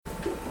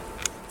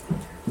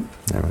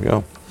There we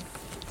go.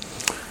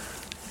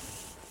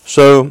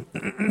 So,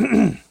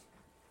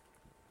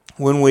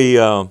 when we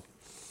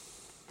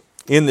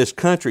in this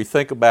country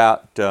think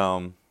about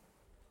the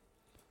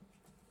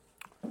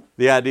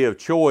idea of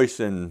choice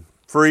and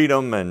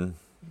freedom and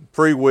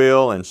free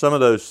will and some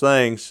of those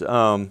things,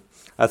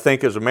 I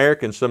think as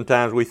Americans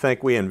sometimes we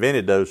think we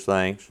invented those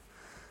things.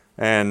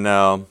 And,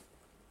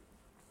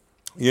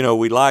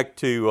 we like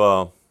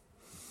to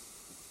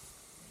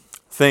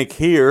think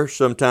here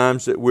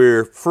sometimes that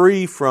we're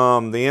free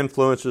from the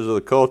influences of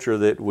the culture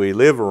that we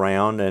live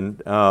around and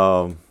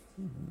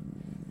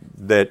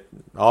that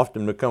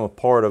often become a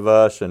part of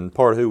us and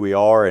part of who we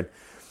are.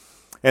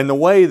 And the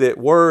way that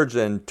words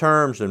and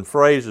terms and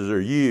phrases are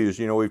used,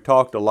 we've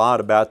talked a lot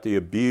about the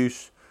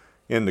abuse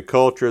in the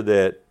culture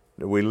that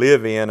we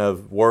live in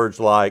of words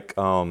like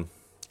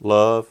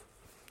love.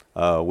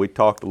 We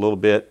talked a little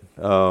bit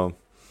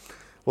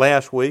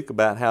last week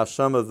about how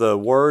some of the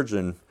words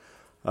and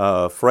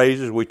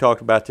phrases, we talked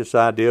about this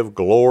idea of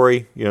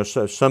glory.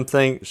 So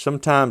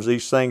sometimes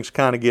these things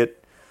kind of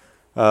get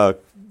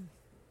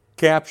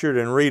captured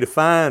and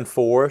redefined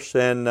for us.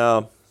 And,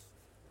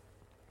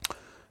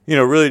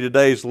 really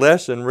today's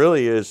lesson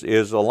really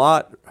is a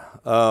lot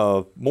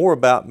more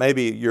about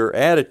maybe your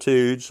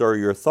attitudes or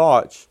your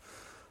thoughts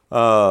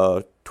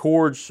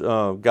towards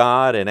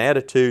God and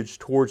attitudes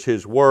towards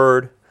His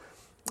Word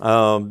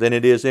than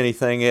it is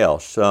anything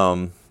else.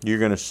 You're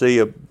going to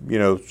see,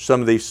 some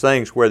of these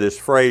things where this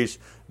phrase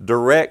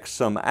directs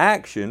some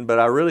action, but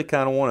I really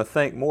kind of want to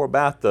think more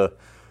about the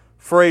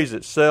phrase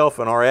itself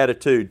and our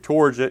attitude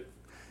towards it,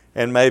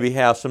 and maybe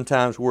how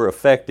sometimes we're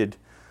affected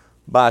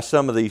by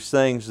some of these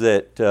things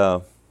that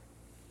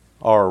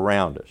are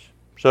around us.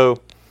 So,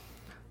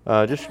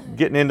 just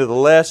getting into the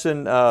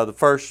lesson, the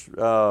first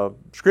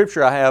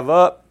scripture I have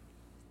up,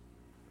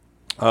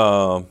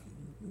 1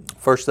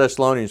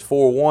 Thessalonians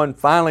 4:1.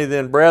 Finally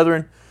then,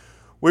 brethren,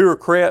 we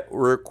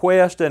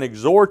request and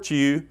exhort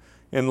you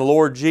in the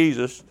Lord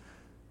Jesus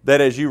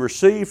that as you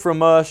receive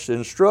from us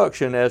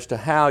instruction as to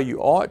how you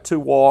ought to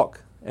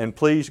walk and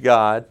please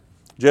God,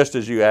 just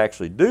as you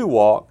actually do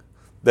walk,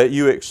 that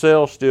you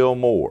excel still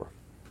more.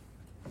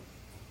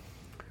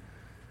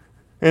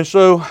 And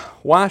so,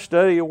 why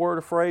study a word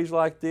or phrase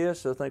like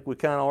this? I think we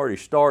kind of already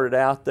started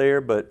out there,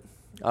 but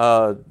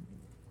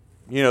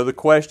the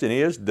question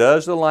is,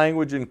 does the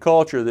language and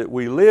culture that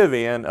we live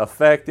in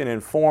affect and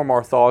inform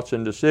our thoughts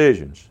and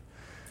decisions?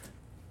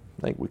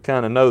 I think we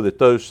kind of know that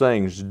those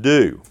things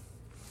do.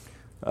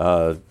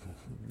 Does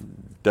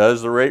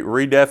the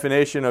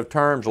redefinition of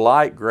terms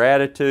like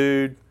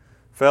gratitude,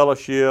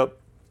 fellowship,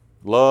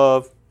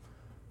 love,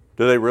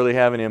 do they really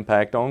have an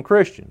impact on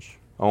Christians,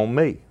 on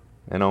me,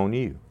 and on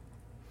you?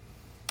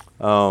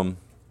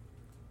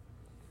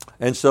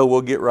 And so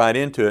we'll get right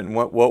into it, and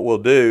what we'll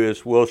do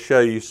is we'll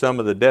show you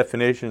some of the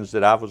definitions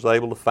that I was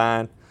able to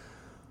find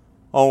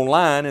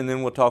online, and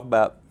then we'll talk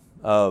about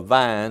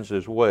vines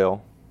as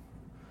well.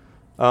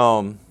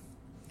 And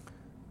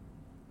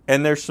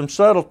there's some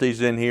subtleties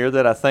in here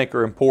that I think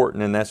are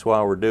important, and that's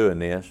why we're doing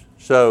this.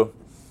 So,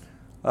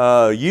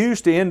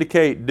 used to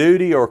indicate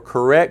duty or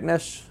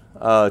correctness,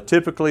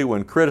 typically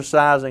when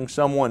criticizing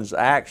someone's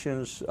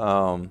actions.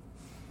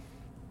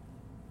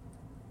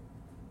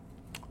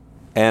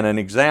 And an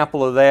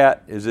example of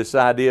that is this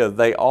idea of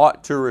they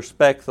ought to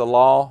respect the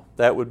law.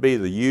 That would be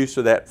the use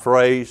of that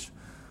phrase,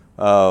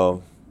 a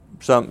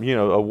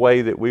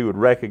way that we would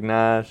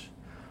recognize.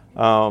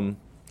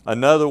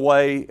 Another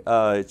way,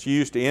 it's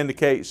used to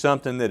indicate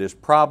something that is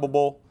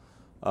probable.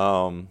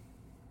 An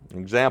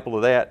example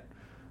of that,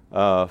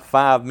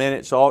 5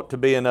 minutes ought to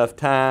be enough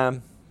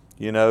time.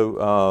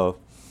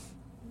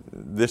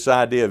 This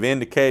idea of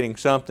indicating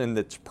something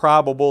that's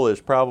probable is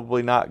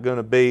probably not going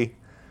to be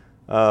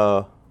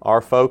our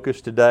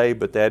focus today,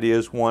 but that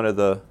is one of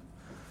the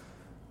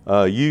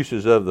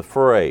uses of the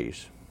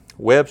phrase.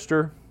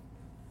 Webster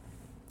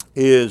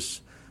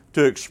is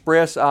to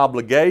express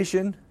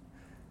obligation,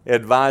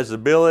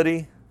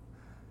 advisability,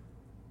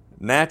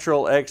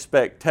 natural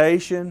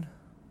expectation,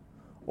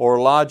 or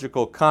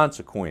logical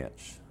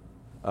consequence.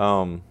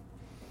 And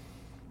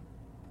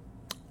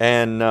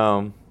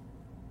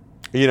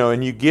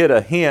you get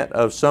a hint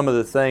of some of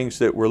the things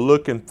that we're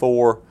looking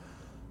for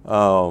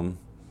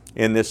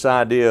in this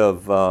idea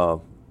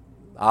of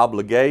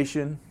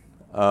obligation,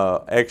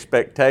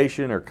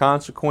 expectation, or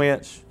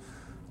consequence.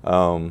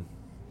 Those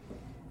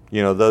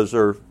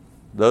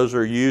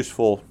are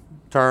useful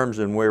terms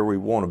in where we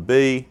want to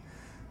be.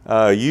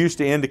 Used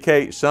to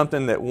indicate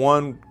something that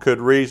one could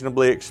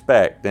reasonably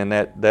expect, and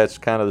that's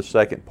kind of the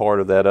second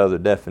part of that other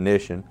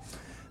definition.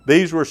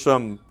 These were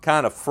some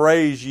kind of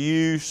phrase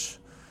use,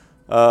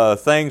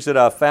 things that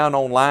I found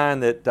online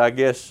that I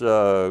guess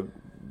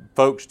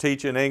folks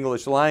teaching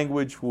English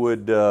language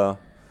would, I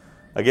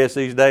guess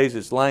these days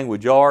it's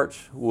language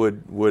arts,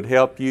 would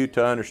help you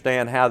to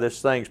understand how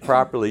this thing's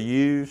properly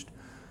used.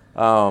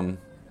 And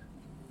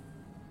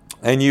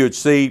you would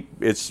see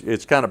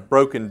it's kind of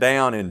broken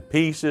down in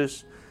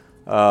pieces.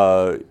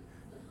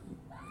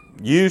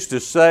 Used to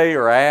say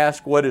or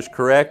ask what is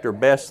correct or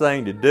best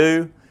thing to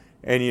do.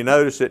 and you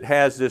notice it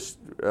has this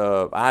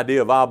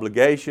idea of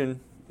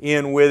obligation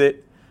in with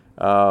it.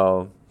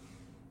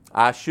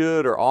 I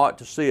should or ought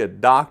to see a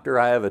doctor.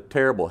 I have a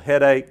terrible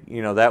headache.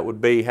 You know, that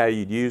would be how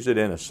you'd use it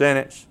in a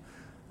sentence.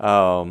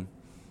 In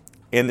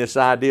this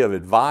idea of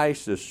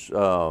advice, this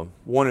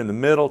one in the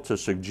middle, to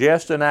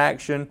suggest an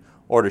action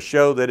or to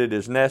show that it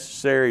is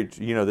necessary,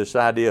 you know, this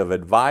idea of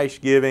advice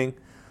giving.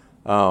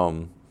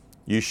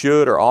 You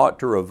should or ought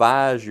to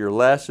revise your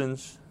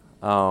lessons.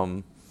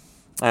 And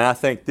I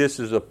think this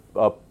is a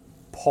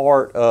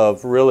part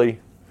of really,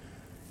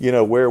 you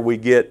know, where we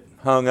get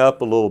hung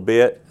up a little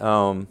bit.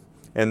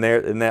 And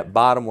that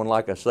bottom one,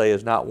 like I say,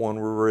 is not one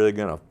we're really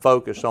going to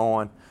focus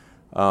on.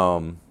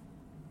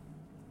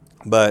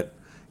 But,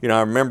 you know,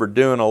 I remember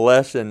doing a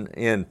lesson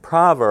in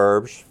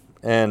Proverbs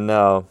and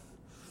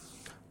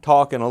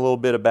talking a little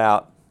bit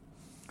about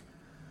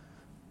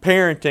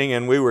parenting,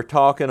 and we were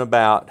talking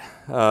about,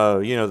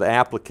 you know, the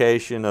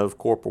application of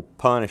corporal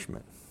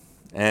punishment.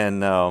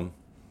 And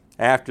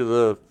after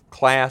the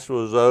class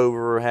was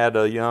over, had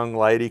a young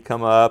lady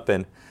come up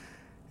and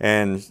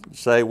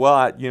say,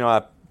 well,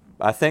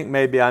 I think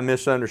maybe I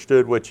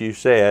misunderstood what you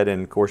said.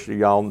 And of course,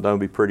 y'all know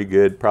me pretty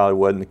good. Probably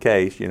wasn't the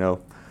case, you know.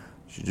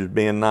 She's just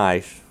being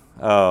nice.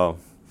 But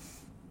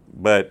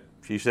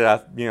she said,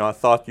 I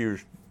thought you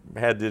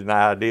had this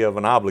idea of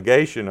an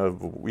obligation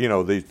of, you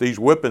know, these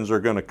whippings are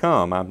going to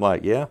come. I'm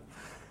like, yeah.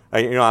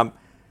 And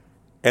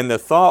the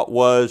thought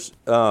was,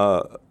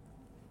 and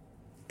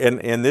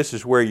this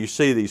is where you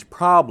see these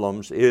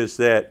problems, is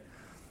that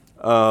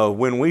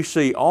when we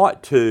see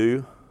ought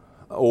to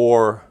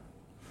or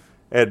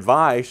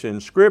advice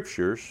in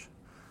scriptures,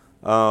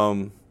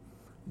 then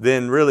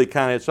really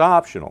kind of it's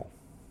optional.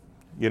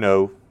 You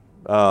know,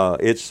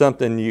 it's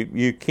something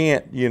you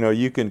can't, you know,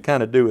 you can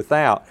kind of do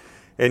without.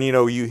 And, you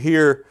know, you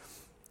hear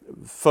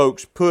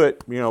folks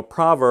put, you know,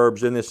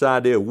 Proverbs in this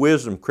idea of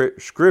wisdom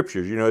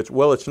scriptures. You know,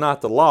 it's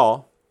not the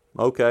law.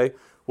 Okay.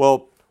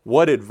 Well,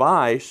 what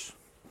advice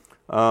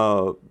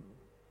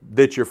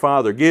that your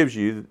father gives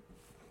you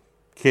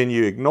can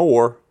you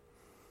ignore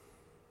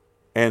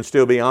and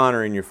still be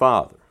honoring your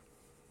father?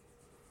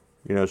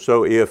 You know,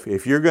 so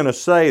if you're going to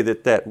say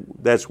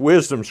that's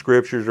wisdom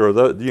scriptures, or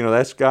you know,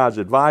 that's God's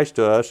advice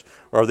to us,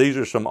 or these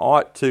are some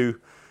ought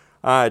to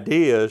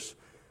ideas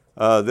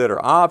that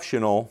are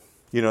optional,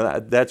 you know,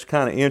 that's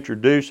kind of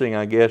introducing,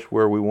 I guess,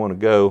 where we want to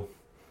go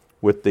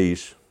with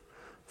these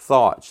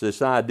thoughts.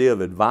 This idea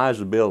of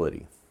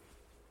advisability.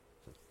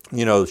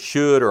 You know,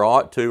 should or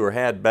ought to or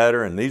had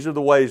better, and these are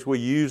the ways we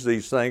use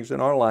these things in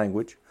our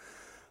language.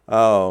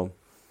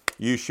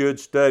 You should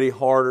study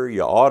harder.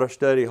 You ought to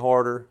study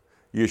harder.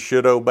 You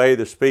should obey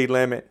the speed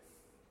limit.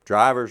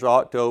 Drivers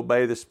ought to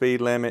obey the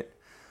speed limit.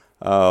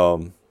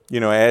 You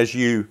know, as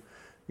you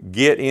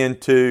get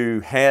into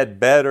had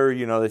better,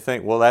 you know, they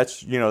think, well,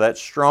 that's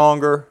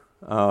stronger.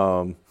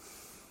 And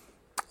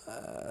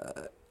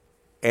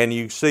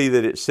you see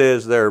that it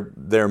says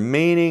their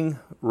meaning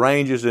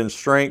ranges in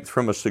strength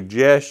from a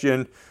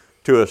suggestion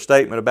to a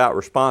statement about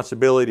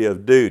responsibility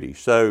of duty.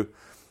 So,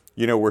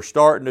 you know, we're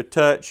starting to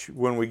touch,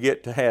 when we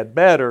get to had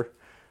better,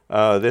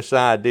 this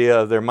idea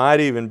of there might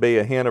even be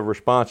a hint of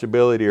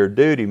responsibility or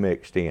duty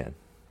mixed in.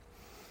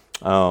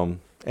 And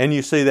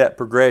you see that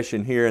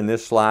progression here in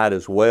this slide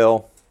as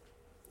well.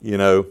 You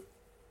know,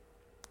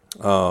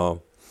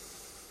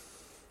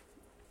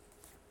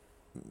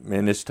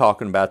 and it's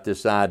talking about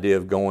this idea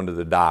of going to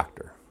the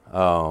doctor.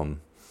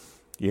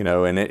 You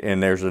know,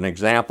 and there's an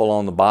example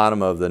on the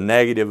bottom of the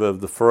negative of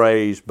the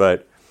phrase,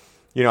 but,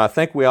 you know, I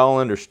think we all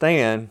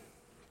understand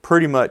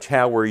pretty much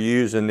how we're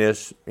using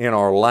this in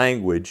our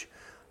language.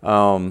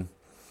 You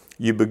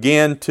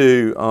begin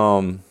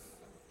to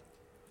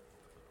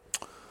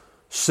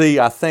see,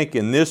 I think,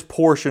 in this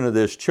portion of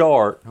this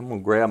chart, I'm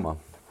going to grab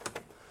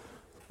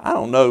I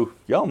don't know,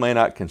 y'all may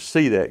not can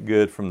see that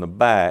good from the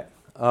back,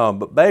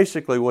 but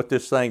basically what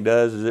this thing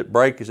does is it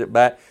breaks it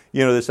back.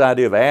 You know, this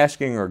idea of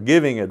asking or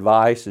giving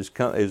advice is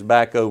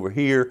back over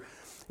here.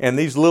 And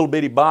these little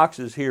bitty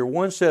boxes here,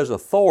 one says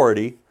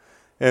authority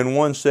and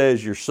one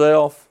says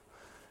yourself.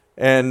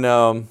 And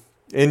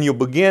you'll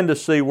begin to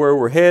see where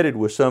we're headed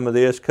with some of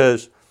this,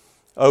 because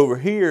over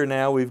here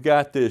now we've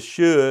got this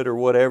should or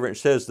whatever. It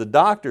says the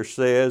doctor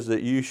says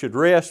that you should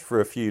rest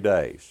for a few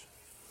days.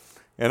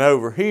 And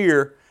over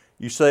here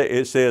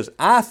it says,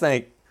 I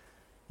think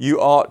you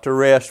ought to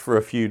rest for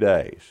a few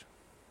days.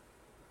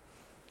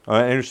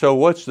 And so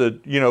what's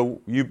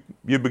you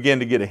begin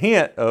to get a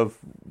hint of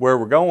where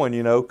we're going,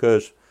 you know,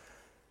 because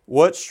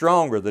what's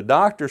stronger? The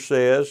doctor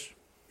says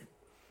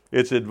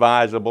it's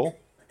advisable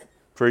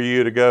for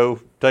you to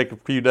go take a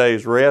few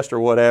days rest or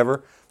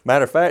whatever.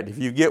 Matter of fact, if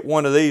you get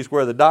one of these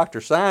where the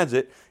doctor signs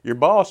it, your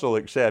boss will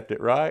accept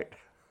it, right?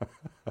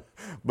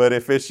 But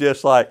if it's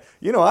just like,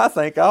 you know, I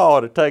think I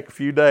ought to take a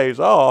few days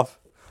off.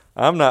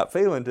 I'm not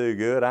feeling too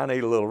good. I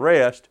need a little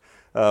rest.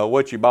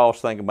 What's your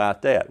boss think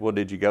about that? Well,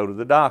 did you go to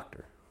the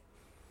doctor?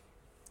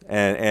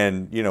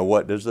 And you know,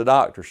 what does the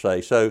doctor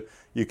say? So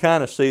you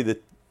kind of see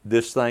that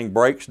this thing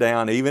breaks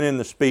down, even in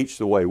the speech,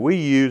 the way we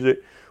use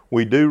it.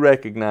 We do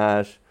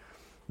recognize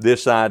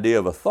this idea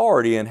of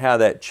authority and how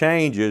that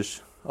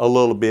changes a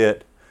little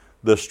bit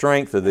the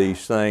strength of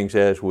these things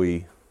as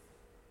we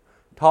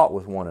talk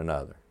with one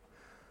another.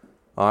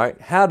 All right,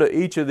 how do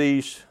each of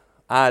these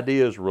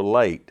ideas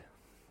relate?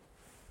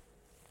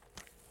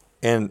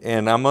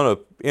 And I'm going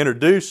to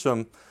introduce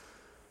some,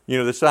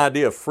 this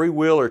idea of free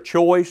will or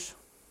choice.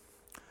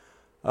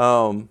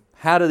 How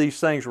do these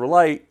things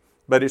relate?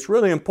 But it's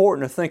really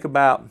important to think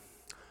about,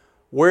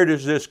 where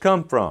does this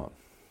come from?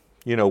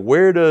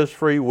 Where does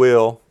free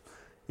will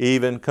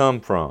even come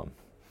from?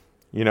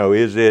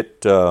 Is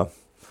it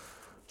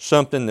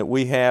something that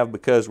we have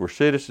because we're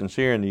citizens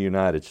here in the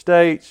United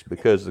States,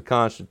 because the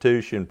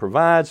Constitution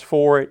provides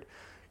for it?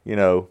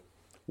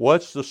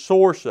 What's the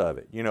source of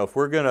it? If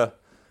we're going to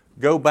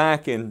go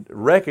back and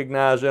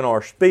recognize in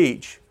our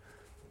speech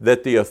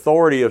that the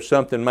authority of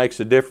something makes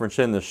a difference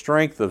in the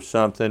strength of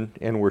something,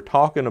 and we're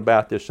talking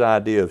about this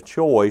idea of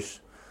choice,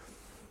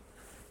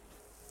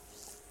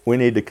 we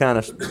need to kind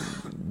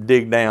of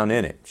dig down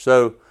in it.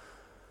 So,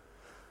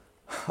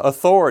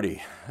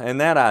 authority and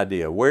that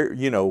idea,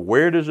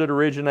 where does it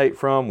originate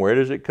from? Where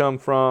does it come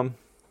from?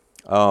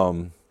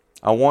 I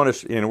want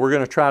us, we're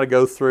going to try to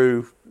go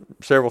through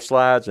several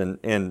slides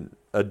and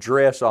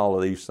address all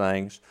of these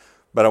things,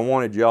 but I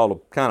wanted y'all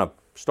to kind of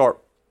start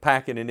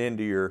packing it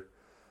into your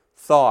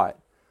thought.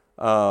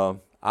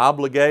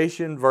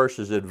 Obligation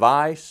versus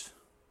advice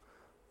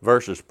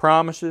versus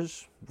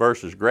promises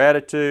versus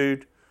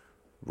gratitude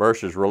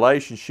versus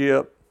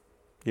relationship.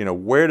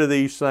 Where do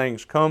these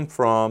things come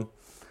from?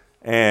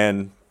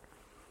 And,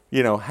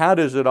 how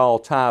does it all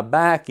tie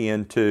back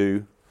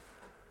into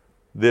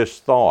this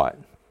thought?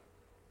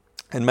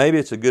 And maybe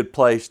it's a good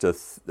place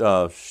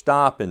to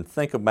stop and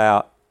think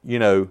about,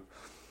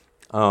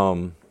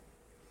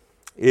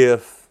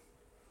 if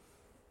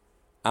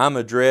I'm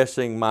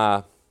addressing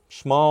my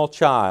small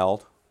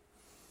child,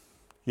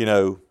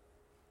 how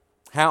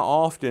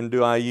often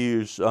do I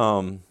use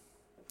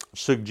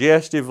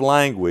suggestive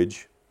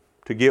language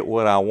to get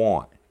what I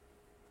want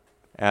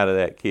out of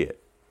that kid?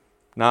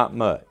 Not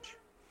much,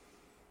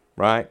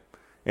 right?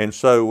 And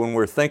so when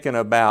we're thinking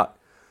about,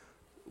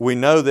 we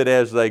know that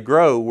as they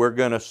grow, we're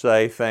going to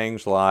say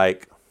things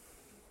like,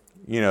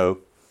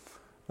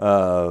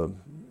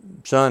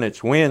 son,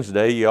 it's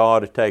Wednesday, you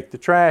ought to take the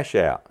trash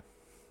out.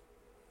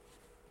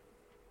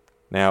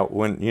 Now,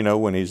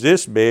 when he's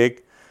this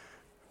big,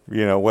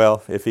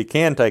 well, if he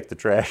can take the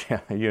trash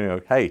out,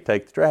 hey,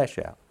 take the trash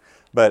out.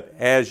 But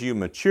as you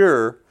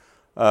mature,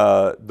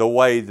 the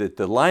way that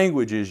the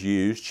language is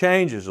used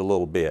changes a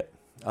little bit.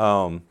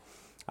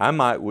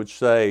 I would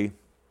say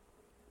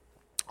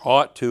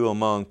ought to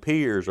among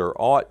peers, or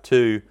ought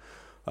to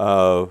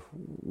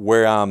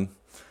where I'm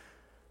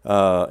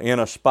in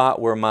a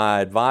spot where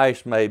my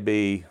advice may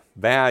be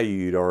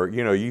valued, or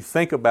you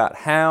think about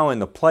how in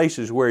the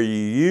places where you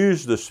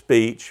use the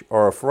speech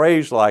or a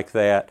phrase like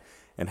that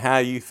and how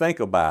you think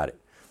about it.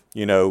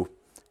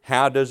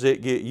 How does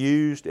it get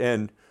used,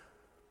 and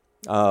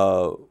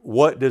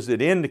what does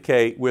it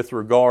indicate with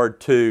regard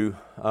to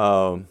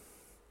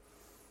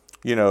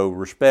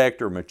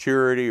respect or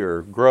maturity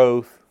or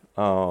growth,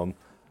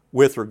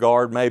 with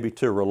regard maybe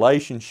to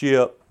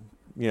relationship.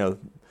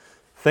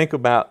 Think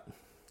about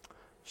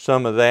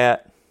some of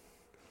that.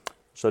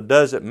 So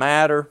does it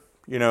matter?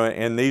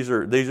 And these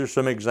are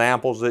some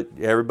examples that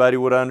everybody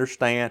would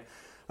understand.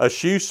 A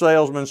shoe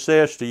salesman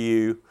says to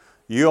you,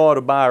 you ought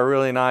to buy a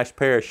really nice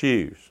pair of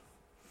shoes.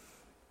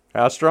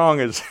 How strong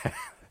is that?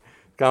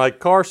 Kind of like a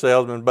car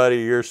salesman buddy,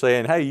 you're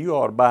saying, hey, you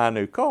ought to buy a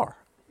new car,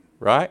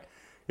 right?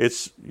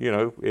 It's,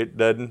 it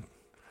doesn't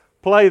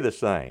play the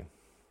same.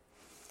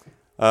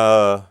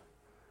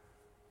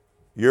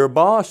 Your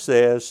boss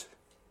says,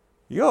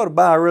 you ought to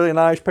buy a really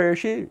nice pair of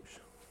shoes.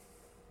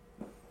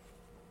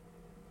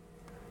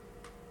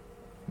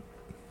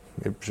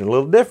 It's a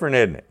little different,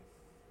 isn't it?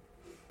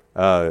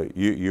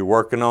 You're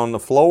working on the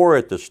floor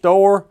at the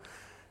store,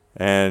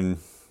 and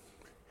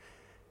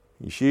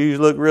your shoes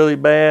look really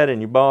bad,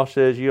 and your boss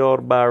says you ought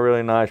to buy a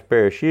really nice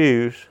pair of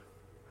shoes.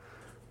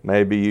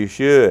 Maybe you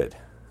should.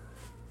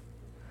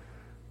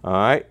 All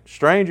right.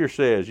 Stranger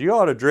says, you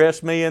ought to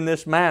dress me in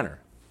this manner.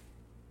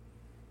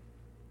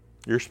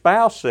 Your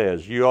spouse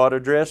says, you ought to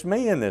dress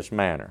me in this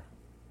manner.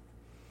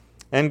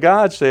 And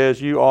God says,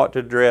 you ought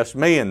to dress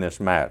me in this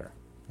manner.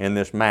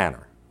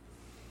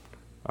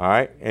 All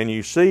right. And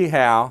you see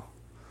how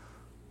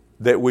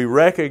that we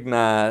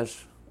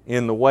recognize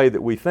in the way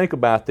that we think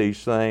about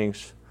these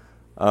things,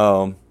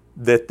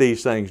 that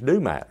these things do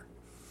matter.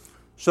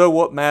 So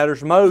what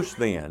matters most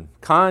then?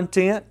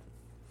 Content,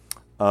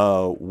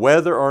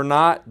 whether or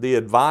not the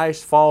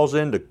advice falls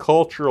into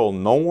cultural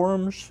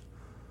norms,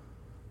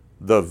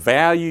 the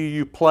value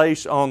you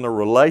place on the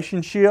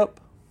relationship,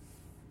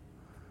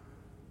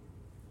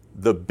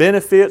 the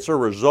benefits or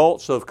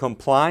results of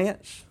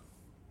compliance,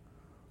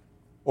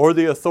 or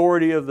the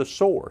authority of the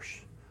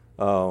source.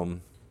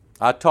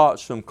 I taught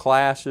some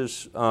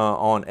classes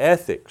on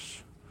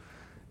ethics,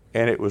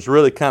 and it was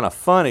really kind of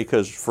funny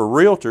because for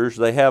realtors,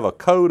 they have a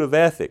code of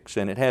ethics,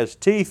 and it has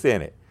teeth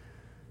in it.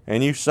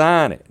 And you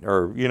sign it,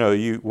 or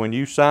when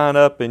you sign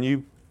up and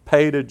you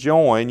pay to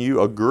join,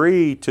 you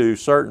agree to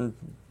certain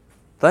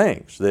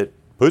things that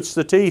puts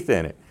the teeth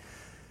in it.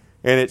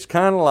 And it's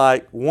kind of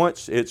like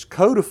once it's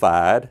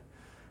codified,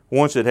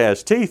 once it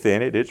has teeth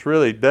in it, it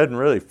really doesn't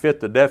really fit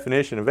the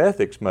definition of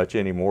ethics much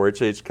anymore.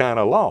 It's kind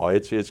of law.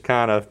 It's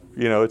kind of,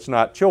 it's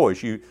not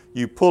choice.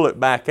 You pull it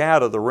back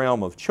out of the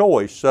realm of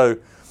choice. So,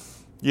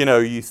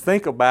 you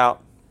think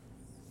about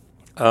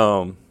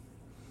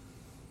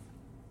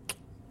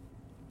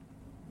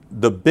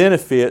the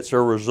benefits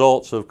or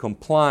results of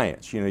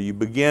compliance. You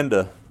begin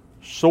to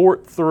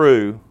sort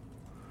through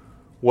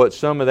what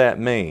some of that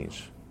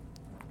means.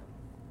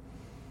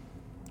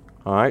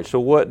 All right, so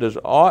what does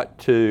ought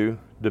to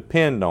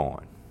depend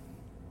on?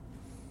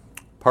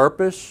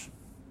 Purpose,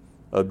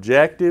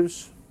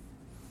 objectives,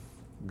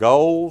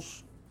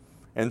 goals,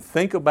 and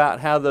think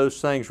about how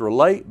those things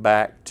relate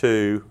back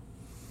to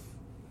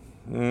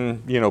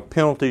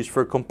penalties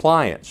for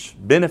compliance,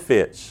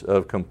 benefits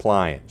of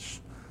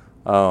compliance.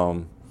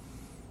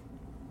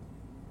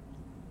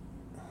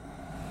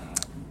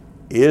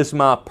 Is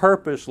my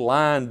purpose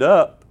lined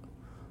up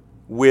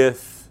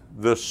with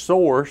the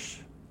source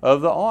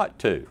of the ought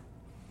to?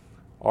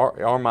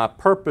 Are my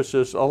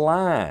purposes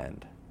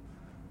aligned?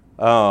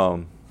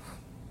 When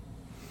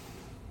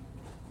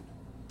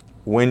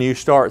you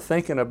start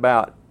thinking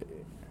about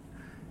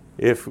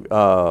if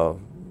the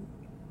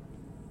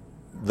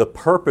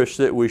purpose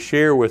that we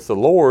share with the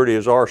Lord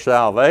is our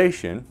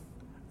salvation,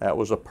 that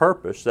was a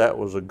purpose, that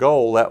was a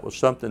goal, that was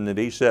something that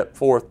He set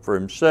forth for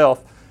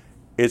Himself.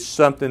 It's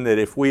something that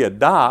if we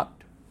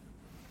adopt,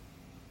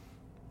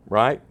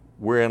 right,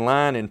 we're in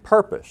line in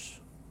purpose.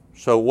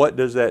 So what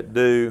does that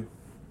do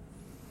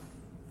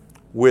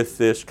with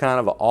this kind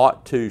of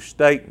ought to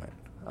statement?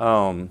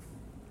 The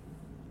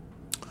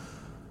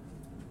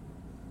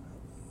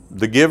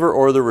giver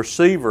or the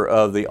receiver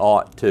of the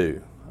ought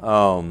to.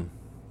 How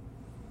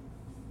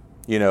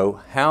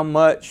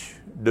much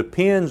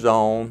depends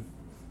on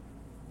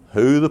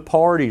who the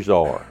parties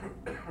are.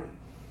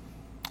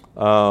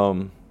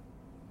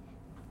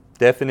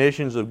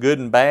 Definitions of good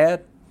and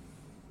bad,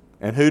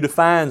 and who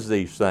defines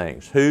these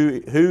things.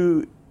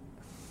 Who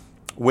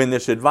when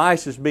this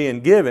advice is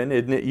being given,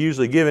 isn't it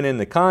usually given in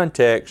the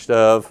context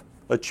of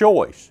a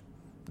choice?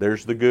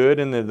 There's the good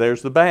and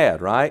there's the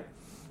bad, right?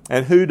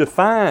 And who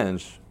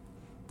defines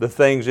the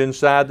things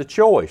inside the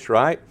choice,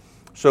 right?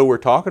 So we're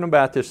talking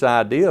about this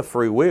idea of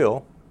free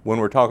will. When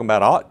we're talking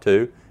about ought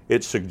to,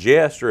 it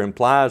suggests or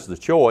implies the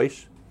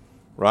choice,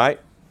 right?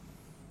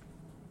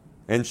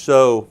 And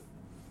so,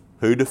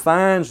 who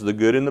defines the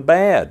good and the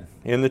bad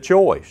in the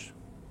choice?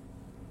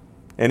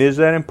 And is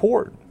that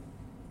important?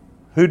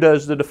 Who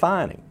does the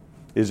defining?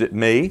 Is it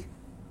me?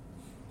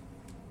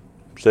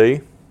 See?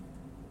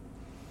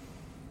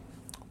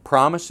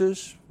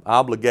 Promises,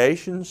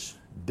 obligations,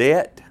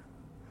 debt,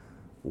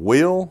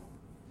 will.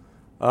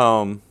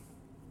 How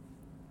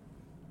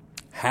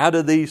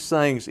do these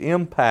things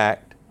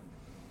impact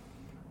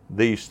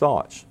these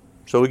thoughts?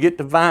 So we get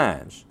to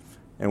vines,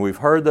 and we've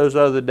heard those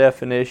other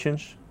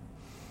definitions.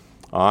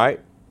 All right.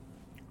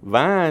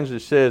 Vines,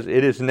 it says,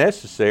 it is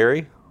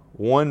necessary,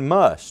 one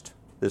must.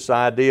 This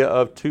idea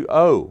of to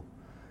owe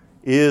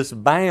is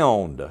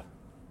bound.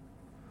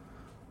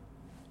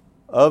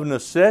 Of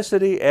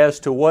necessity as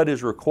to what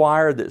is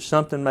required that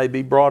something may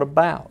be brought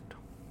about.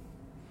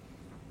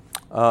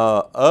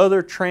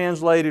 Other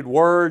translated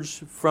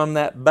words from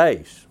that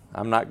base.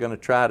 I'm not going to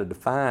try to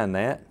define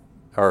that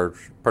or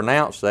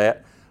pronounce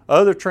that.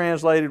 Other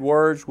translated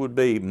words would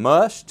be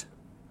must,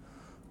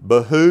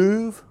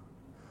 behoove,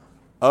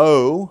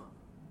 owe,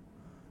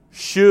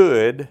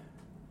 should,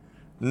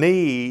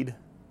 need,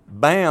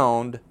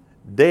 bound,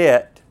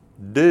 debt,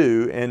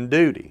 due, and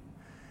duty.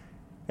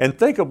 And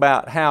think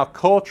about how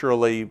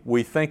culturally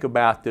we think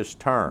about this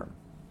term,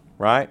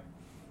 right?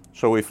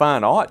 So we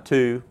find ought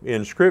to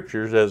in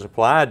scriptures as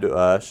applied to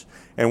us,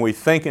 and we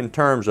think in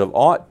terms of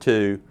ought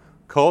to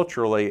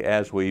culturally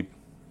as we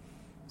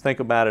think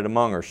about it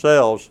among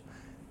ourselves,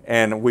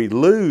 and we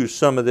lose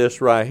some of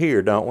this right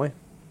here, don't we?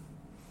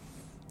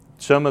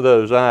 Some of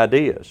those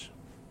ideas.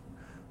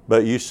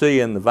 But you see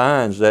in the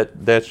vines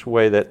that's the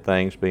way that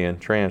thing's being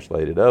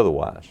translated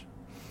otherwise.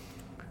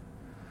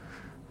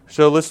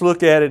 So let's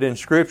look at it in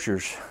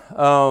scriptures.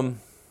 1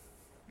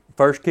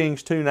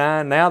 Kings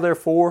 2:9, now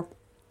therefore,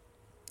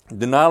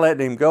 do not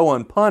let him go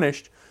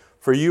unpunished,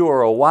 for you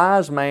are a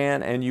wise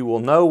man, and you will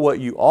know what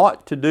you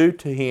ought to do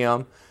to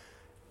him,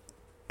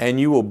 and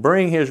you will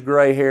bring his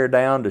gray hair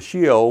down to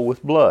Sheol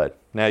with blood.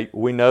 Now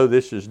we know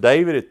this is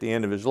David at the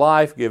end of his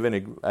life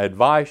giving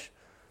advice,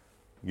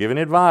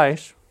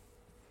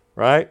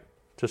 right,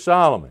 to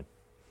Solomon.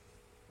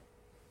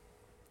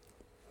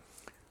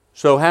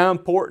 So how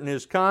important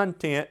is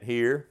content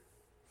here?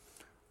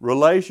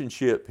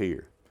 Relationship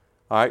here.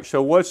 All right,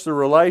 so what's the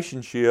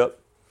relationship?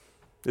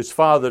 It's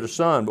father to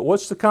son, but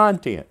what's the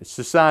content? It's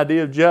this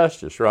idea of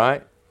justice,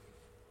 right?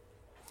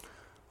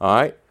 All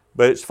right,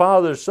 but it's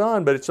father to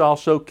son, but it's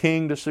also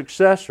king to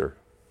successor.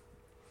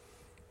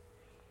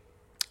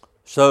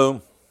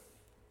 So,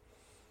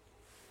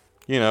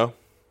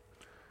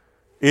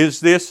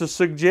 is this a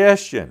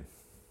suggestion?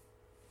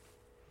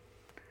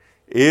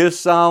 Is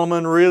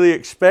Solomon really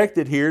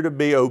expected here to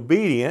be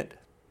obedient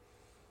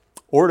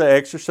or to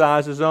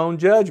exercise his own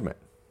judgment?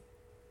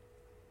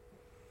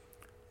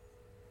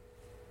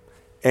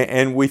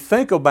 And we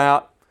think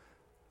about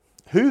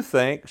who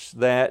thinks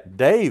that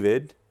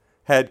David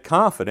had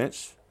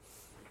confidence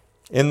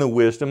in the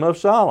wisdom of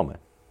Solomon.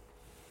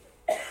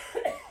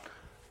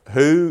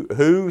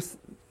 Who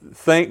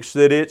thinks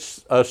that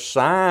it's a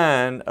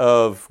sign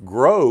of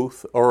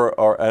growth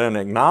or an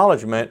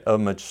acknowledgement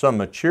of some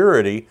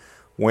maturity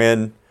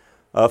when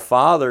a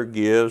father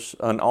gives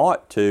an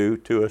ought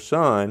to a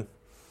son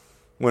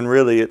when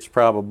really it's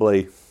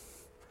probably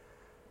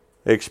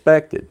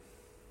expected?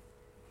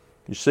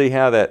 You see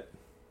how that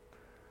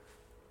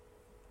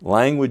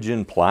language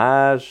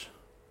implies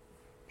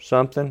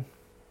something?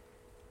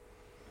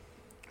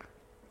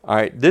 All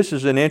right, this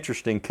is an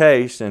interesting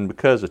case, and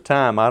because of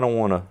time, I don't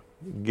want to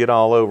get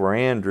all over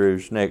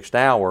Andrew's next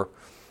hour.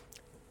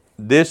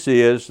 This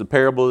is the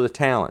parable of the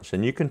talents,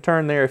 and you can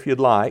turn there if you'd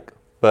like,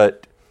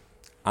 but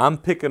I'm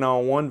picking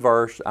on one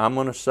verse. I'm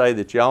going to say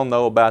that y'all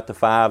know about the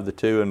 5, the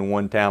 2, and the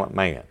 1 talent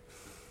man.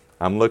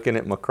 I'm looking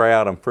at my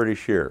crowd, I'm pretty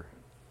sure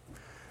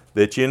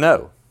that you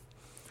know.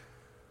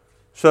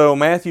 So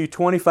Matthew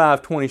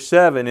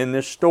 25:27, in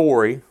this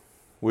story,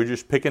 we're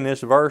just picking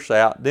this verse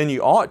out. Then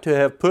you ought to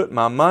have put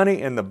my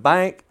money in the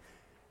bank,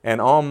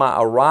 and on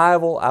my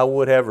arrival I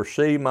would have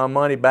received my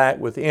money back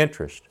with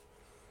interest.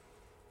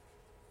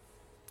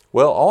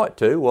 Well, ought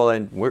to. Well,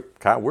 then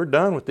we're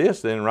done with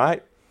this then,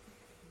 right?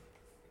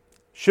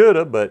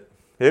 Shoulda, but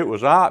it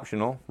was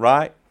optional,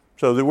 right?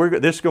 So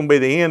this is going to be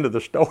the end of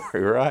the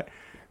story, right?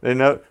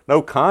 There are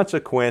no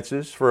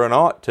consequences for an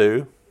ought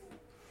to.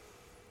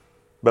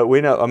 But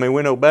we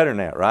know better than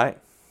that, right?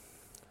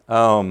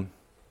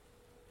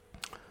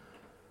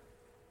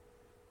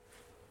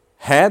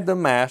 Had the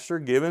master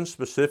given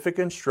specific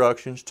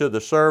instructions to the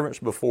servants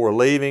before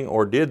leaving,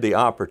 or did the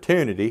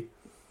opportunity,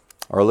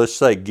 or let's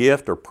say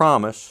gift or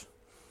promise,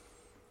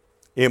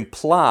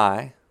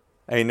 imply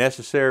a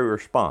necessary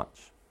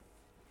response?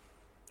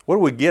 What do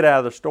we get out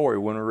of the story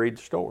when we read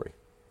the story?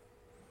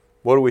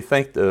 What do we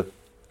think the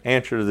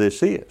answer to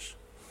this is?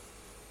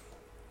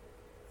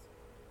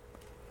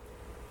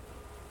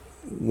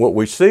 What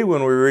we see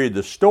when we read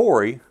the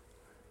story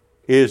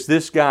is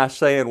this guy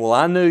saying, well,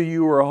 I knew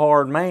you were a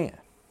hard man,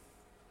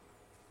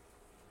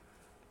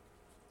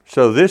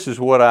 so this is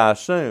what I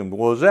assumed.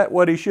 Well, is that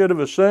what he should have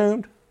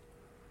assumed?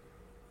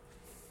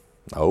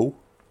 No.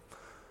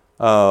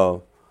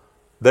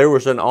 There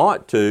was an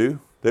ought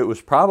to that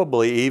was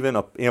probably even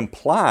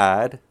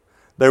implied.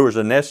 There was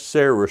a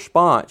necessary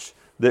response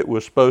that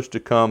was supposed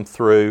to come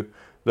through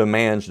the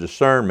man's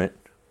discernment,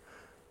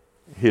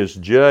 his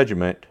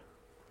judgment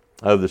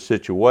of the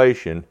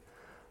situation,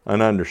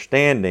 an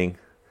understanding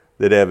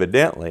that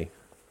evidently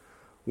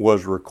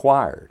was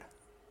required.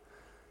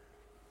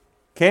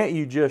 Can't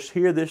you just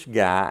hear this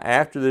guy,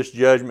 after this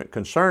judgment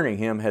concerning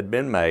him had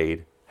been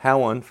made,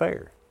 how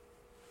unfair?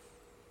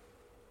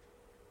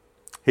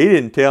 He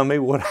didn't tell me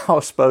what I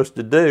was supposed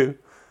to do,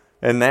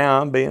 and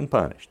now I'm being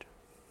punished.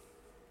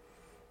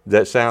 Does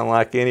that sound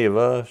like any of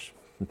us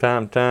from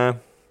time to time?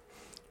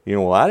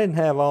 Well, I didn't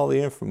have all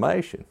the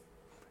information.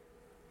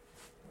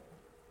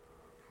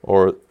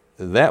 Or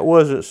that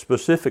wasn't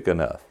specific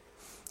enough.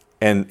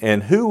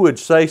 And who would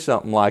say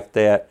something like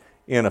that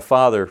in a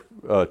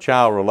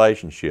father-child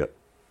relationship?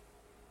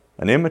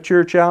 An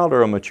immature child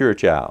or a mature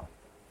child?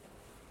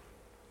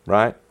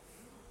 Right?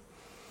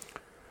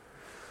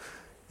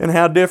 And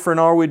how different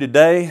are we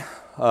today?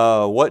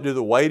 What do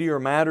the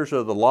weightier matters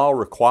of the law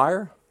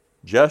require?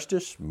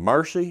 Justice,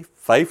 mercy,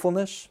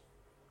 faithfulness?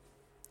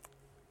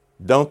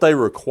 Don't they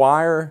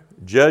require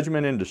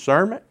judgment and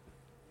discernment?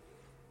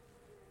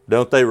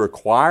 Don't they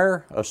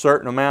require a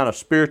certain amount of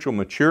spiritual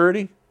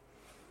maturity?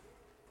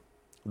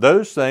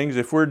 Those things,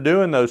 if we're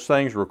doing those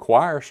things,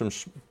 require some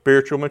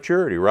spiritual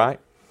maturity,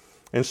 right?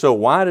 And so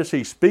why does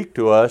he speak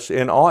to us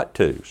in ought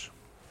tos?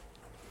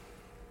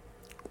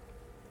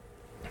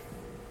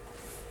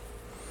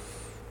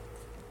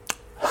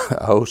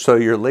 Oh, so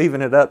you're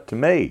leaving it up to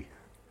me.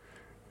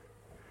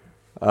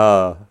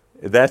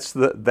 That's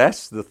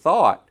the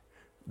thought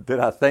that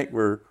I think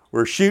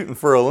we're shooting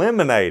for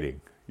eliminating,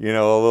 a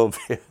little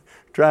bit.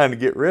 Trying to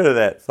get rid of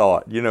that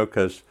thought,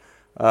 because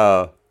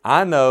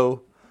I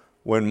know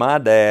when my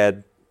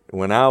dad,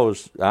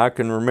 I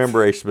can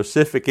remember a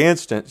specific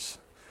instance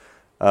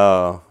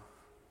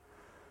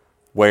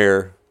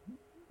where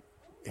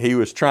he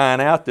was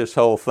trying out this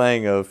whole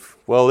thing of,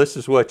 well, this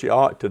is what you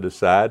ought to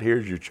decide.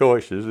 Here's your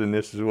choices, and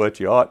this is what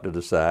you ought to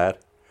decide.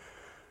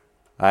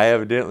 I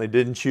evidently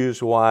didn't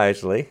choose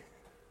wisely,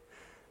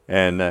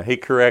 and he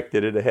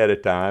corrected it ahead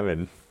of time,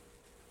 and,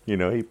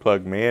 he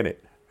plugged me in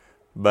it.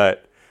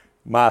 But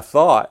my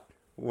thought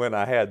when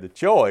I had the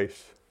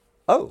choice,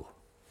 oh,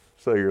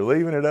 so you're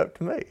leaving it up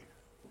to me.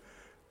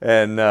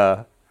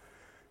 And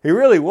he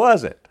really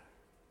wasn't,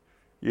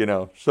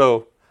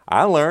 So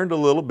I learned a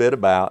little bit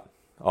about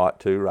ought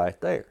to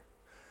right there.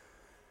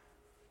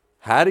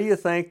 How do you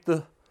think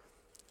the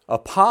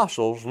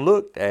apostles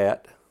looked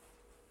at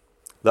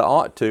the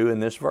ought to in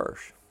this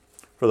verse?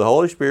 for the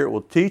Holy Spirit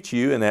will teach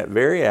you in that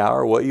very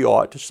hour what you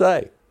ought to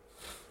say.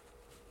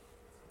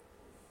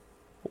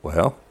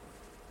 Well,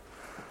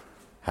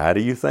 how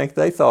do you think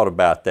they thought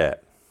about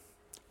that?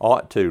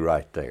 Ought to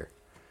right there.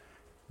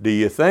 Do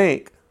you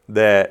think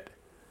that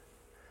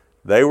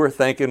they were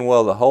thinking,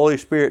 well, the Holy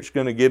Spirit's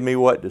going to give me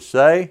what to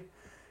say,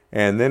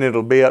 and then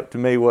it'll be up to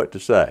me what to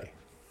say?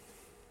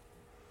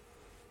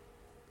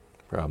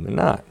 Probably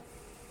not.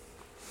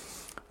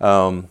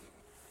 In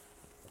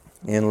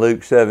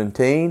Luke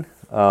 17,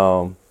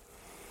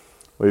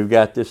 we've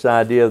got this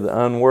idea of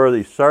the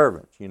unworthy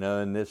servants,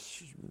 and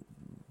this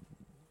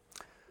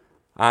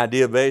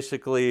idea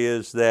basically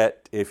is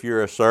that if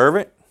you're a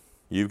servant,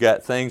 you've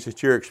got things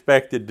that you're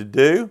expected to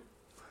do.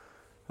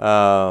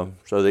 So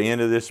the end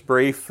of this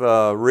brief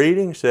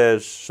reading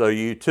says, so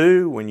you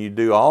too, when you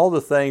do all the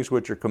things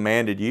which are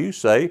commanded you,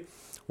 say,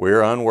 we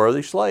are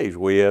unworthy slaves.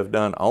 We have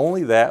done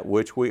only that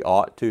which we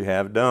ought to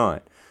have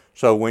done.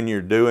 So when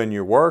you're doing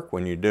your work,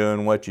 when you're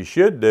doing what you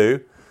should do,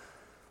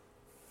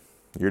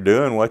 you're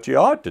doing what you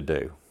ought to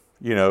do.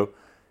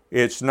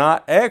 It's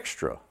not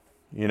extra.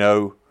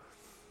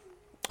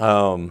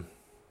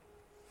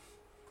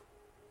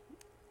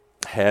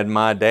 Had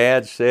my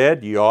dad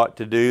said you ought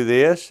to do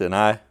this, and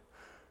I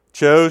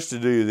chose to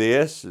do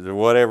this, or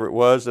whatever it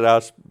was that I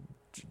was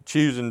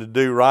choosing to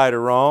do, right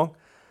or wrong.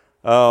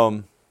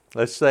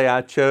 Let's say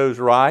I chose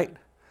right.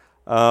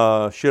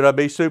 Should I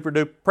be super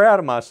duper proud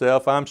of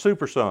myself? I'm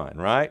super son,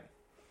 right?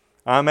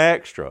 I'm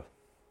extra.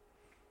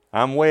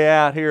 I'm way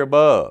out here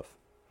above.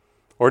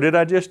 Or did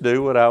I just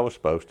do what I was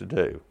supposed to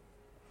do?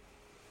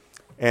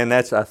 And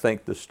that's, I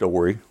think, the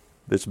story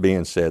that's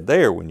being said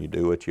there. When you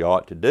do what you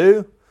ought to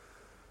do,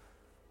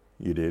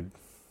 you did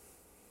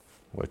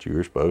what you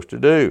were supposed to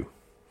do.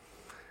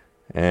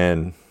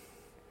 And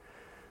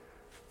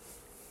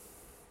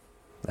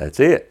that's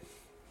it.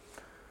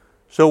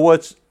 So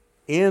what's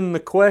in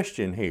the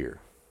question here?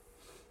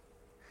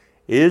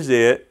 Is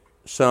it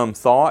some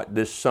thought,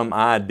 some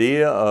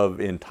idea of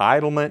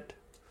entitlement?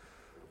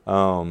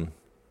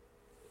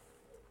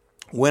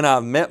 When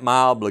I've met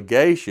my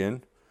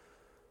obligation,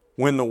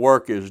 when the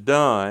work is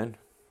done,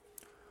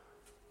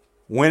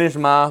 when is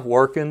my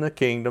work in the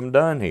kingdom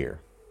done here?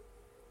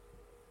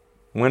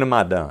 When am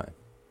I done?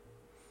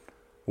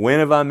 When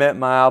have I met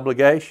my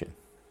obligation?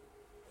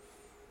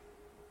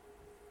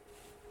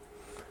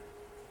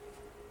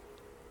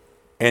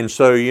 And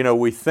so,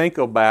 we think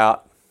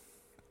about,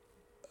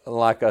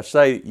 like I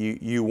say,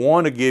 you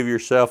want to give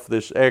yourself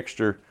this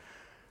extra,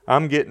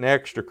 I'm getting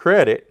extra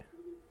credit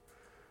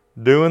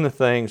doing the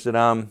things that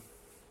I'm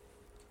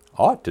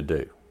ought to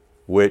do,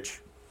 which,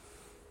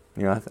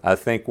 I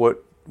think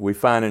what we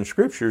find in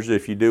scriptures,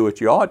 if you do what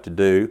you ought to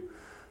do,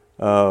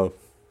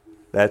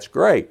 that's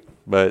great,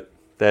 but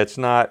that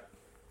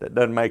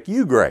doesn't make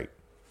you great.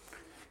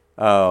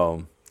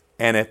 And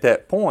at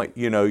that point,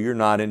 you're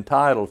not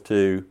entitled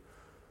to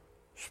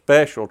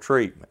special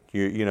treatment.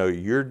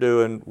 You're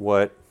doing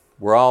what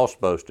we're all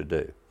supposed to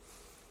do.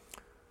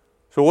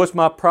 So what's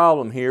my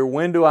problem here?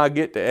 When do I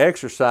get to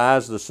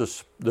exercise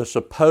the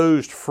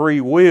supposed free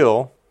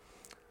will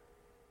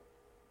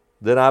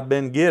that I've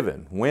been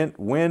given?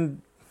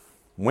 When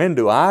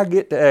do I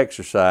get to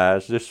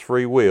exercise this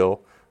free will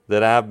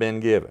that I've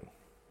been given?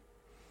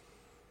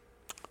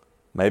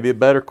 Maybe a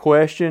better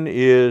question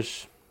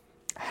is,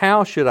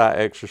 how should I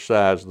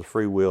exercise the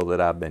free will that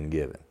I've been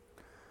given?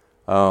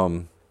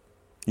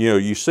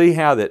 You see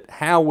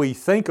how we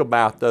think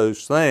about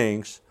those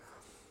things,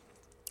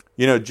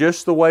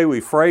 just the way we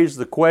phrase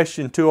the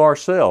question to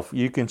ourselves,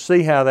 you can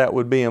see how that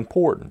would be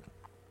important.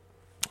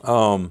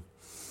 What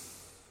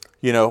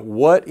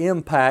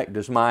impact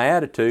does my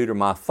attitude or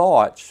my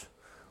thoughts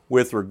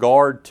with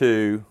regard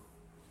to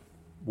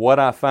what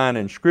I find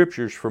in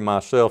scriptures for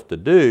myself to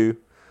do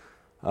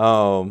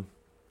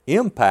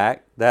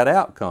impact that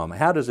outcome?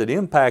 How does it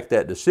impact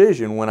that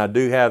decision when I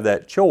do have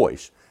that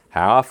choice?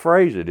 How I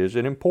phrase it, is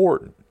it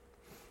important?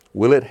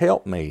 Will it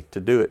help me to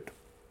do it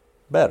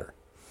better?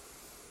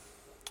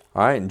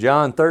 All right, in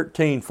John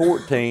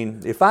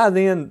 13:14, if I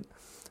then,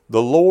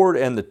 the Lord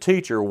and the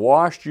teacher,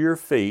 washed your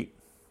feet,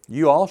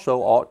 you also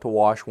ought to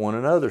wash one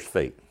another's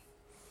feet.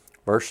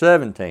 Verse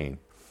 17,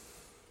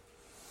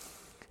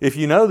 if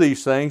you know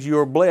these things, you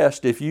are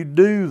blessed if you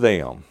do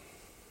them.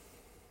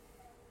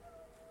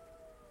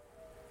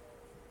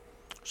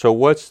 So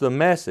what's the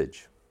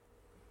message?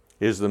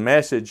 Is the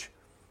message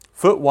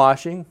foot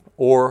washing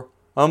or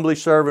humbly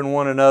serving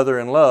one another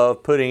in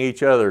love, putting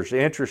each other's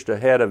interest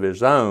ahead of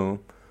his own?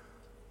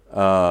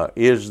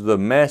 Is the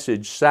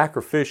message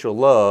sacrificial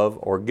love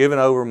or giving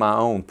over my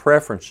own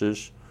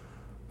preferences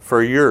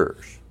for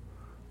yours?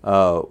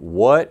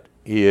 What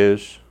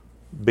is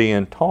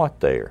being taught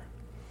there?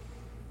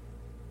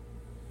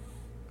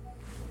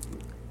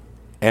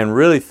 And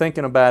really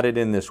thinking about it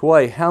in this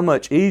way, how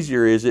much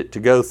easier is it to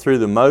go through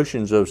the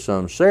motions of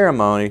some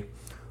ceremony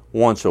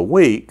once a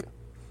week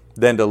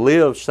than to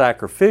live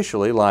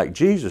sacrificially like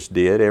Jesus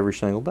did every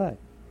single day?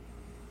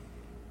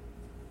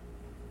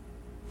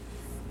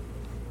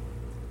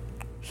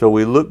 So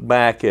we look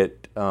back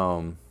at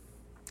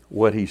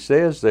what he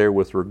says there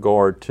with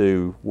regard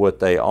to what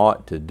they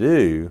ought to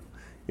do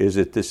is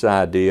that this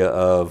idea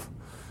of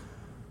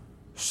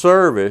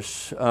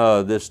service,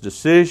 this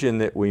decision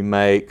that we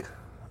make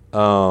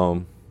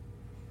to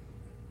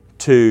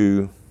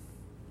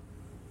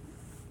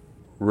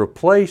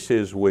replace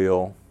His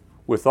will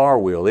with our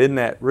will. Isn't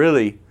that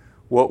really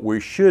what we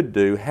should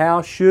do?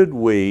 How should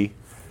we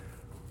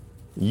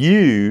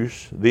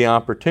use the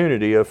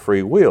opportunity of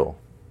free will?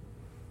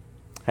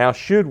 How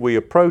should we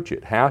approach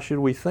it? How should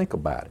we think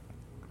about it?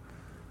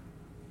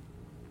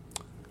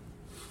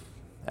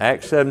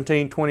 Acts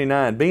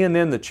 17:29, being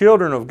then the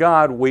children of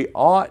God, we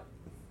ought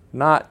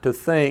not to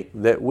think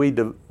that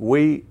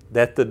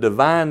that the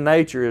divine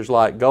nature is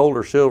like gold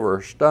or silver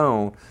or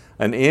stone,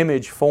 an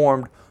image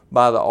formed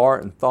by the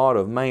art and thought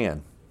of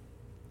man.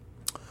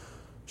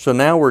 So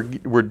now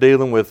we're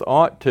dealing with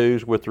ought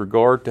tos with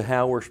regard to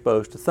how we're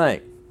supposed to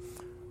think.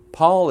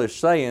 Paul is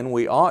saying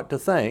we ought to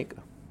think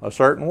a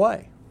certain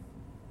way,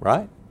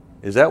 right?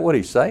 Is that what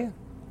he's saying?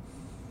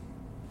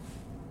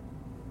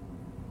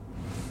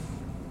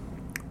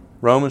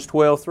 Romans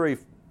 12:3,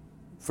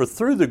 for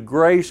through the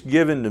grace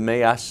given to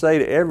me, I say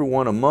to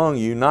everyone among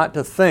you not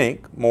to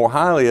think more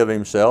highly of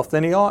himself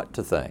than he ought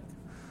to think,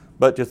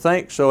 but to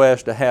think so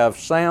as to have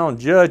sound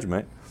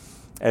judgment,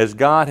 as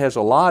God has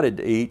allotted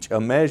to each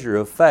a measure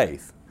of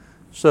faith.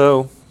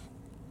 So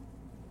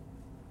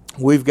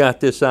we've got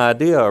this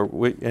idea,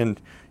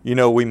 and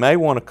we may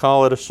want to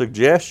call it a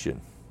suggestion,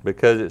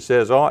 because it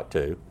says ought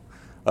to,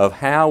 of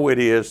how it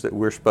is that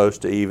we're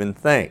supposed to even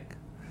think.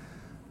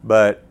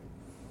 But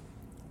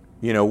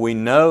we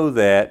know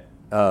that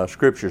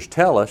Scriptures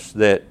tell us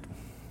that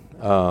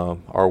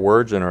our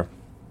words and our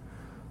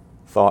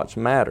thoughts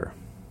matter.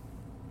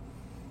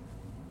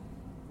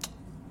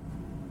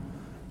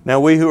 Now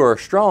we who are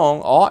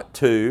strong ought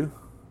to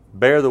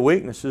bear the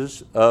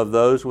weaknesses of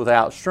those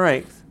without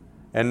strength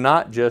and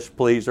not just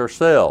please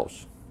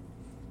ourselves.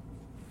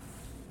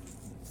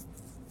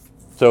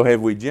 So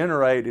have we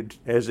generated,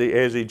 has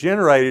he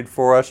generated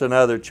for us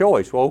another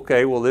choice? Well,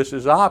 okay, this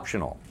is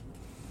optional.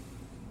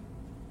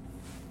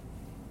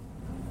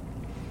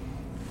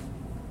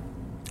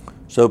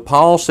 So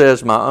Paul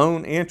says my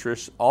own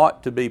interests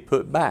ought to be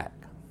put back.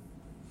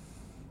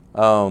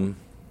 Man.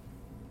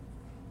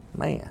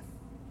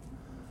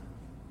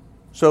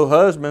 So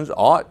husbands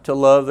ought to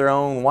love their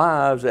own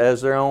wives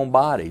as their own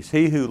bodies.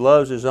 He who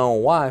loves his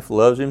own wife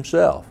loves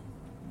himself.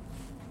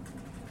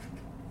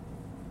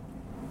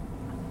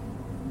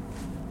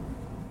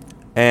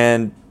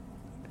 And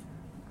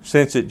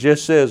since it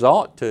just says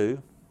ought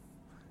to,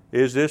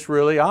 is this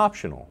really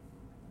optional?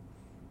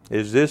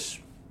 Is this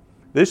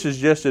is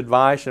just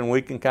advice and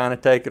we can kind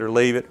of take it or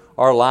leave it?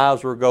 Our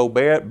lives will go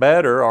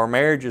better, our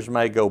marriages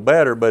may go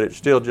better, but it's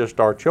still just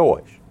our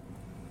choice.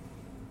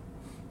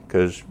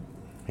 Because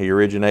He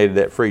originated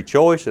that free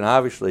choice, and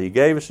obviously He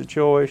gave us a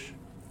choice,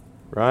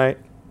 right?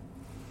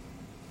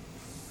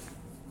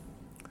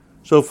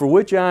 So for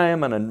which I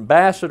am an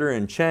ambassador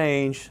in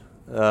change,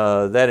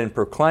 that in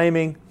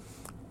proclaiming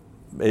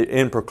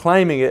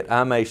it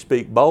I may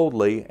speak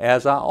boldly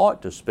as I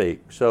ought to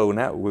speak. So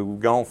now we've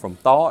gone from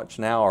thoughts,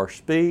 now our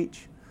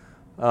speech.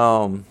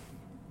 Are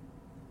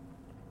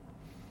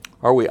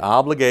we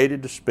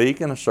obligated to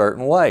speak in a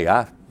certain way?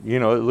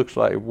 It looks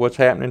like what's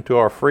happening to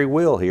our free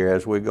will here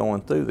as we're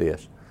going through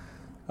this.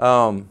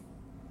 And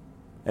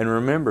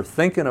remember,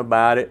 thinking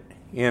about it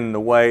in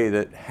the way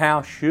that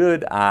how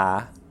should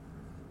I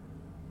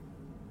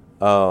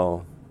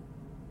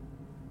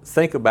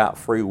think about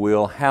free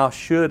will? How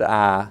should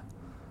I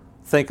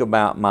think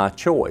about my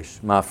choice,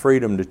 my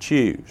freedom to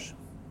choose?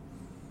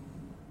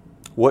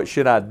 What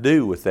should I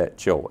do with that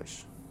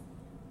choice?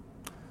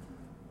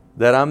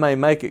 That I may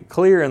make it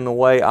clear in the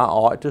way I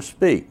ought to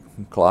speak.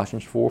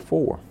 Colossians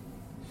 4:4.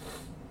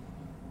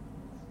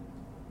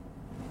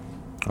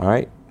 All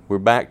right, we're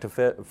back to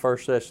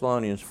 1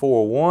 Thessalonians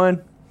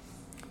 4:1.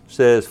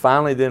 Says,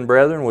 finally then,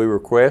 brethren, we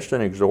request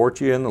and exhort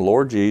you in the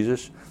Lord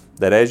Jesus,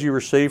 that as you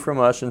receive from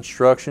us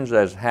instructions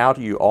as how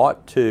you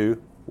ought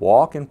to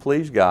walk and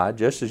please God,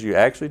 just as you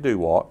actually do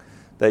walk,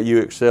 that you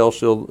excel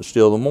still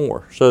the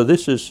more. So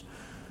this is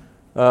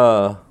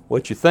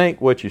what you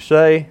think, what you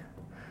say,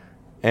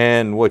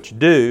 and what you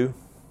do,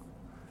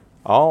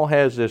 all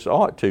has this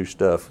ought to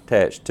stuff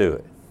attached to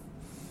it.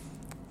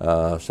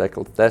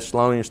 2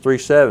 Thessalonians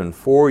 3:7,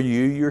 for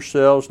you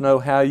yourselves know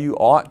how you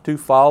ought to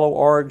follow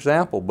our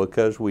example,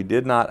 because we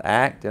did not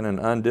act in an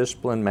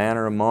undisciplined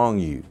manner among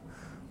you.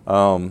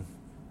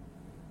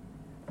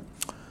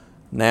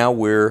 Now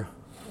we're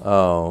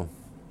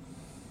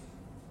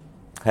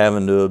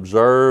having to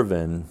observe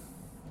and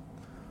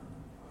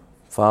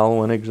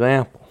follow an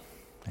example,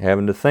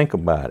 having to think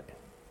about it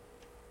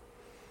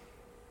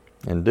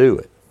and do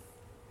it.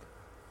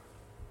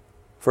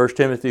 1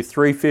 Timothy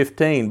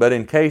 3:15, but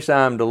in case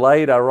I am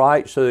delayed, I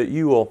write so that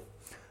you will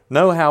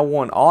know how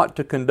one ought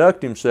to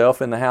conduct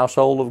himself in the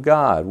household of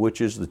God,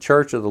 which is the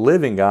church of the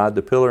living God,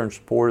 the pillar and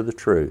support of the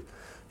truth.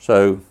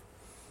 So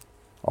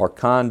our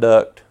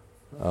conduct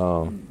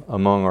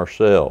among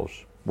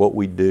ourselves, what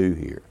we do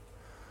here.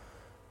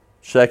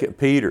 2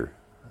 Peter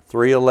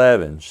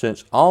 3:11,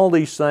 since all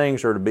these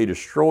things are to be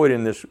destroyed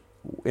in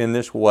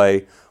this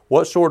way,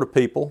 what sort of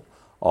people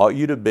ought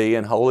you to be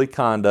in holy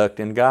conduct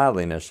and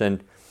godliness?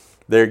 And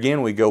there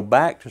again, we go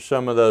back to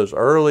some of those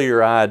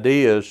earlier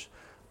ideas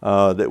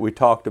that we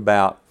talked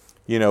about,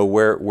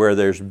 where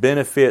there's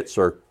benefits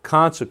or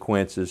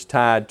consequences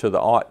tied to the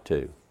ought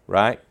to,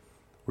 right?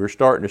 We're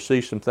starting to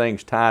see some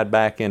things tied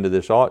back into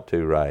this ought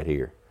to right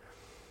here.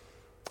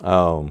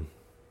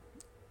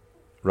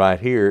 Right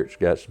here, it's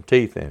got some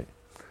teeth in it.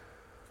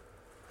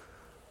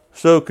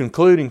 So,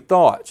 concluding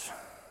thoughts.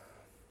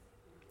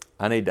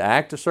 I need to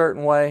act a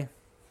certain way,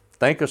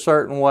 think a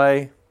certain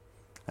way.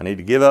 I need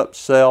to give up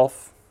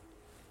self.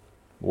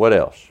 What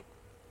else?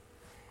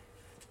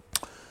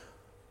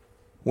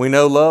 We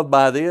know love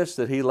by this,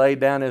 that He laid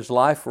down His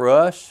life for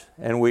us,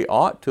 and we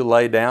ought to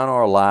lay down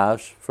our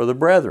lives for the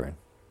brethren.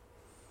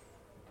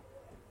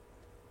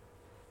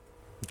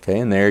 Okay,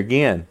 and there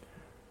again,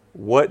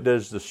 what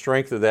does the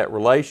strength of that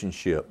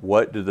relationship,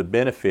 what do the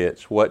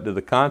benefits, what do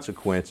the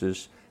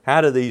consequences,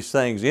 how do these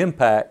things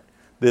impact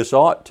this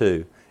ought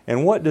to?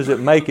 And what does it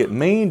make it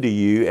mean to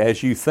you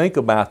as you think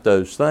about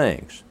those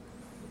things?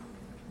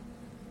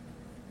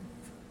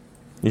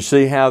 You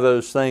see how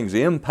those things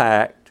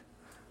impact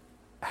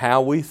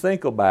how we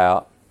think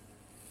about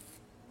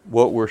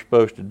what we're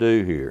supposed to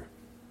do here.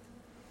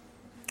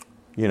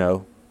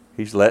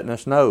 He's letting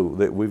us know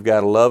that we've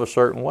got to love a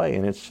certain way,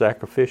 and it's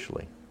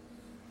sacrificially.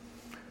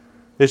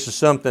 This is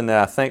something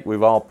that I think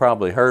we've all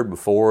probably heard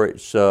before.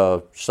 It's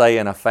a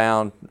saying I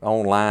found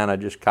online. I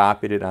just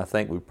copied it. I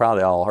think we've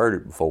probably all heard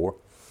it before.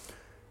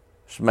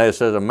 Somebody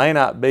says, I may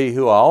not be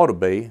who I ought to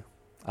be.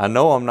 I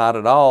know I'm not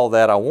at all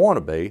that I want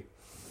to be.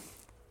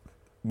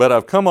 But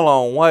I've come a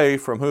long way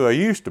from who I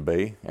used to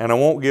be, and I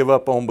won't give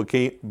up on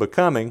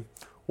becoming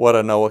what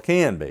I know I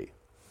can be.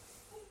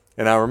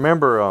 And I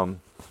remember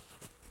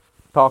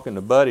talking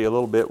to Buddy a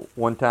little bit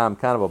one time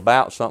kind of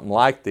about something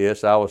like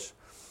this.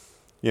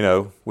 We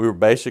were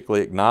basically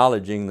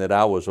acknowledging that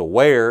I was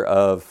aware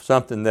of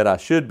something that I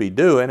should be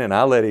doing, and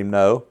I let him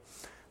know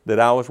that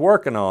I was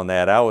working on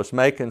that. I was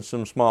making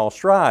some small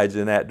strides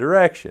in that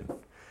direction.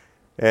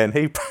 And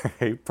he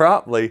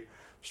promptly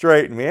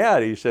straightened me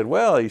out. He said,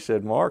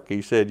 Mark,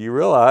 you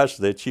realize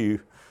that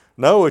you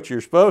know what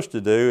you're supposed to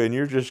do, and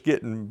you're just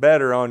getting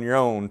better on your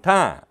own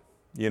time.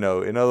 In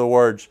other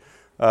words,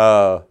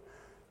 you're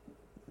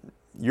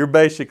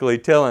basically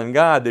telling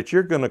God that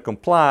you're going to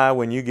comply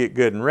when you get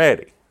good and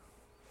ready.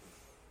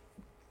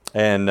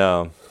 And,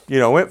 I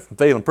went from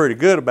feeling pretty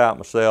good about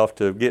myself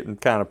to getting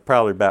kind of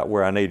probably about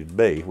where I needed to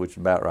be, which is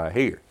about right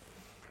here.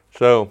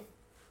 So,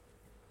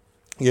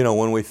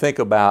 when we think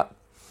about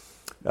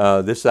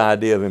this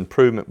idea of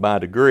improvement by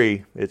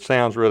degree, it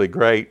sounds really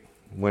great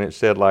when it's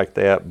said like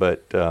that,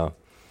 but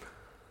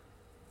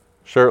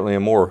certainly a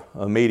more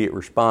immediate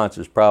response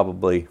is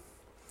probably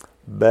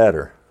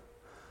better.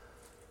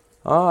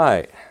 All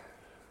right,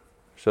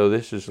 so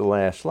this is the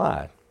last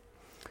slide.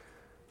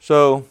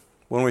 So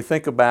when we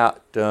think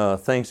about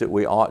things that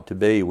we ought to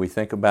be, we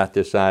think about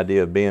this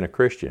idea of being a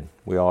Christian.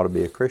 We ought to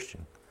be a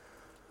Christian.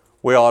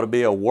 We ought to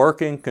be a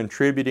working,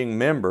 contributing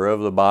member of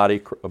the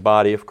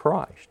body of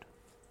Christ.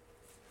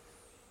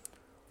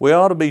 We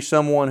ought to be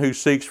someone who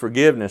seeks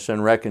forgiveness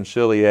and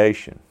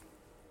reconciliation.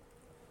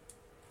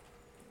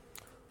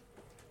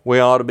 We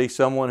ought to be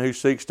someone who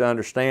seeks to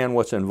understand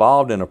what's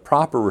involved in a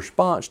proper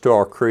response to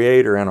our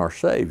Creator and our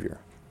Savior.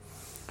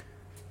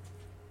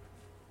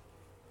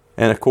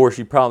 And of course,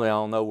 you probably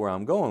all know where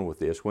I'm going with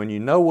this. When you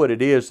know what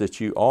it is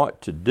that you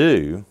ought to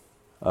do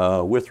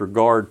with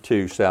regard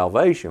to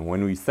salvation,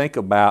 when we think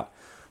about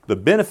the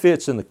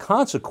benefits and the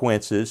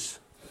consequences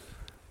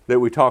that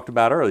we talked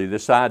about earlier,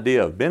 this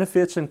idea of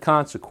benefits and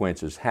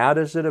consequences, how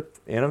does it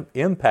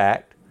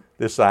impact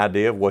this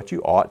idea of what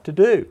you ought to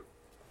do?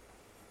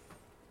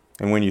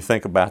 And when you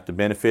think about the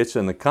benefits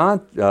and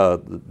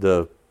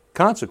the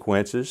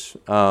consequences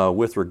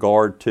with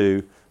regard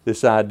to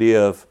this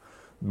idea of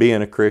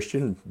being a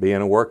Christian,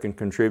 being a working,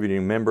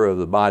 contributing member of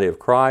the body of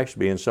Christ,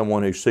 being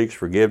someone who seeks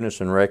forgiveness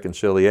and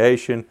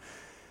reconciliation,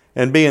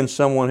 and being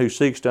someone who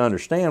seeks to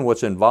understand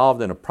what's involved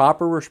in a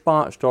proper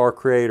response to our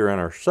Creator and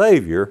our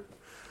Savior,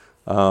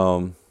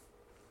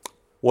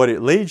 what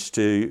it leads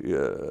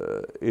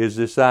to is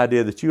this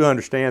idea that you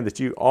understand that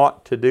you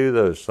ought to do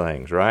those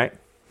things, right?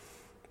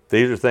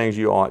 These are things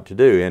you ought to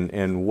do.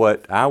 And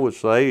what I would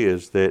say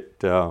is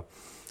that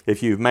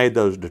if you've made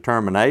those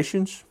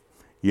determinations,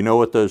 you know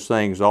what those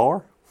things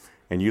are,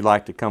 and you'd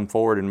like to come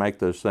forward and make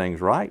those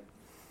things right,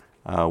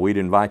 we'd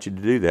invite you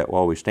to do that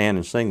while we stand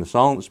and sing the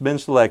song that's been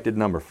selected,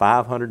 number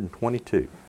 522.